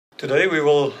Today we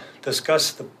will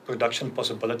discuss the production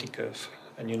possibility curve.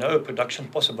 And you know, a production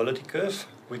possibility curve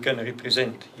we can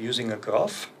represent using a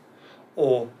graph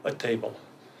or a table.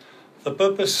 The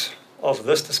purpose of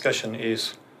this discussion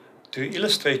is to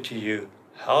illustrate to you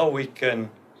how we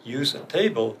can use a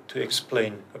table to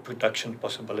explain a production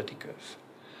possibility curve.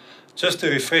 Just to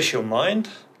refresh your mind,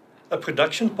 a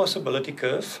production possibility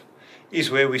curve is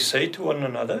where we say to one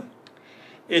another,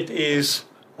 it is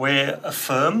where a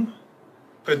firm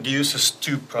produces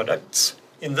two products,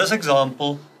 in this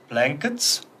example,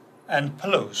 blankets and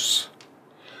pillows,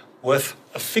 with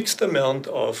a fixed amount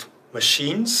of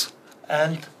machines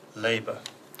and labor.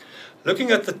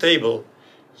 Looking at the table,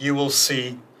 you will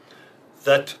see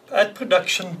that at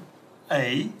production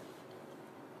A,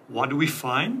 what do we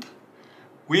find?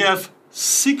 We have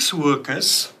 6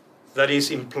 workers that is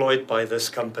employed by this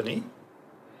company,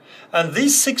 and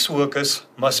these 6 workers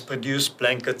must produce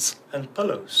blankets and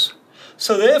pillows.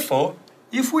 So therefore,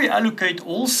 if we allocate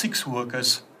all 6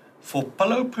 workers for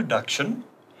pillow production,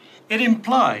 it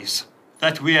implies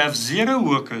that we have 0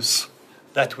 workers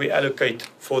that we allocate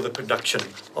for the production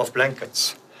of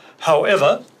blankets.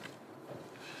 However,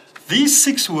 these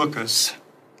 6 workers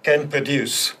can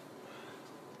produce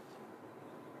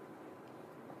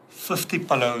 50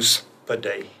 pillows per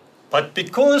day. But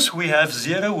because we have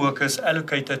 0 workers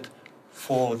allocated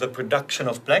for the production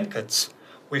of blankets,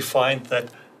 we find that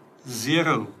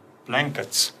 0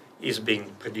 blankets is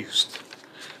being produced.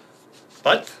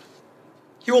 But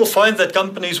you will find that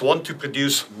companies want to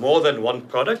produce more than one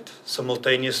product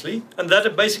simultaneously, and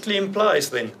that basically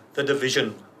implies then the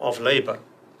division of labor.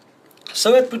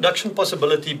 So at production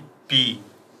possibility B,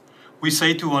 we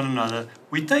say to one another,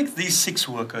 we take these 6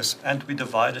 workers and we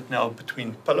divide it now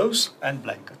between pillows and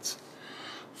blankets.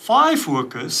 5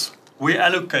 workers we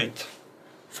allocate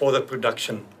for the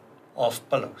production of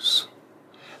pillows,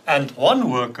 and 1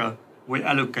 worker we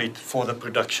allocate for the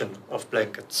production of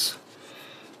blankets.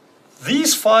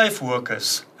 These 5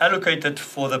 workers allocated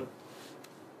for the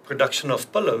production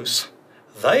of pillows,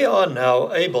 they are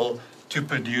now able to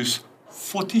produce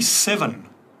 47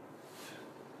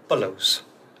 pillows.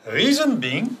 Reason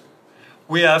being,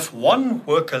 we have 1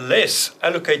 worker less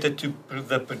allocated to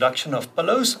the production of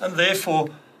pillows, and therefore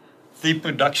the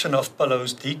production of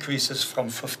pillows decreases from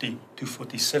 50 to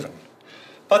 47.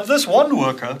 But this 1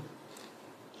 worker,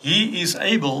 he is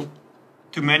able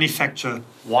to manufacture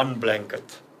 1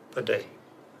 blanket per day.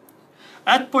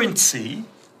 At point C,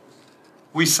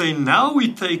 we say now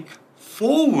we take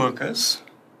 4 workers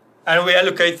and we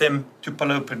allocate them to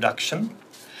pillow production,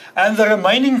 and the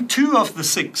remaining 2 of the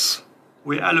 6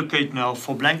 we allocate now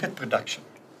for blanket production.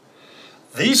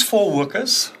 These 4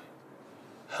 workers,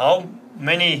 how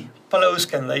many pillows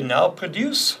can they now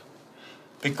produce?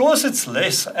 Because it's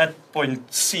less at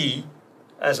point C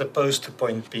as opposed to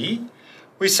point B,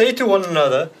 we say to one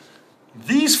another,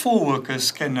 these 4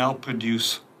 workers can now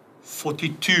produce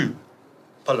 42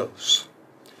 pillows.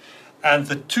 And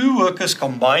the 2 workers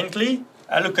combinedly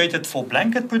allocated for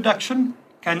blanket production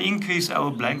can increase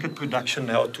our blanket production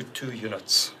now to 2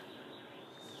 units.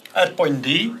 At point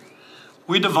D,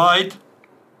 we divide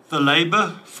the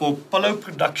labor for pillow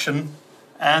production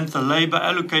and the labor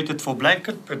allocated for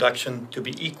blanket production to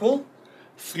be equal,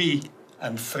 3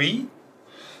 and 3.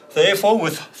 Therefore,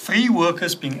 with 3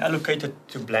 workers being allocated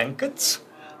to blankets,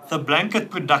 the blanket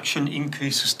production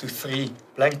increases to 3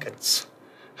 blankets.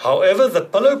 However, the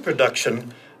pillow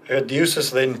production reduces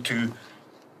then to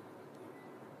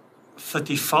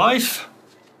 35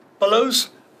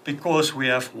 pillows because we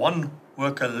have 1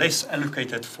 worker less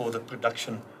allocated for the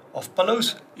production of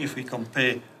pillows if we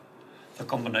compare the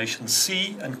combination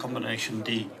C and combination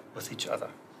D with each other.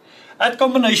 At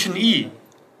combination E,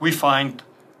 we find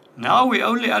now we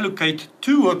only allocate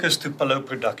 2 workers to pillow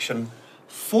production,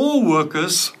 4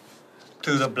 workers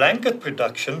to the blanket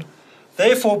production.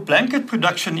 Therefore, blanket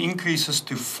production increases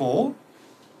to 4,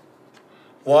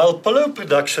 while pillow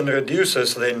production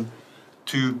reduces then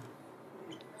to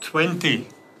 20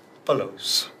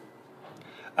 pillows.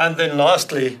 And then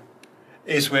lastly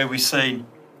is where we say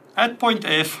at point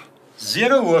F,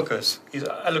 0 workers is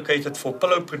allocated for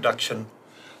pillow production,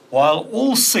 while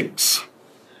all 6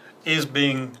 is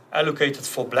being allocated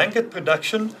for blanket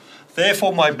production.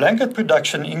 Therefore, my blanket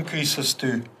production increases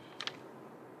to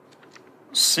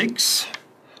 6,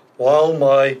 while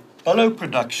my pillow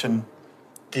production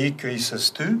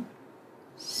decreases to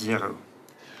 0.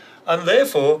 And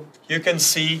therefore, you can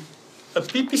see a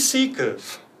PPC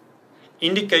curve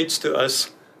indicates to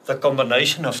us the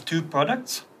combination of 2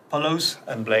 products, pillows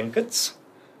and blankets,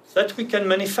 that we can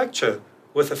manufacture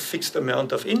with a fixed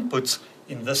amount of inputs,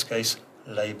 in this case,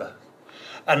 labor.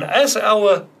 And as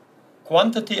our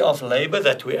quantity of labor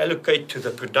that we allocate to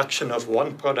the production of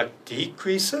one product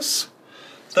decreases,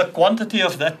 the quantity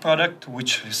of that product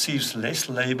which receives less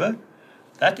labor,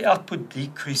 that output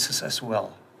decreases as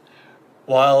well.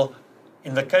 While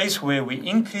in the case where we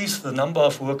increase the number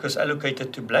of workers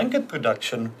allocated to blanket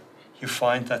production, you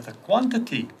find that the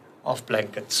quantity of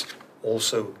blankets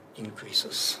also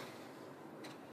increases.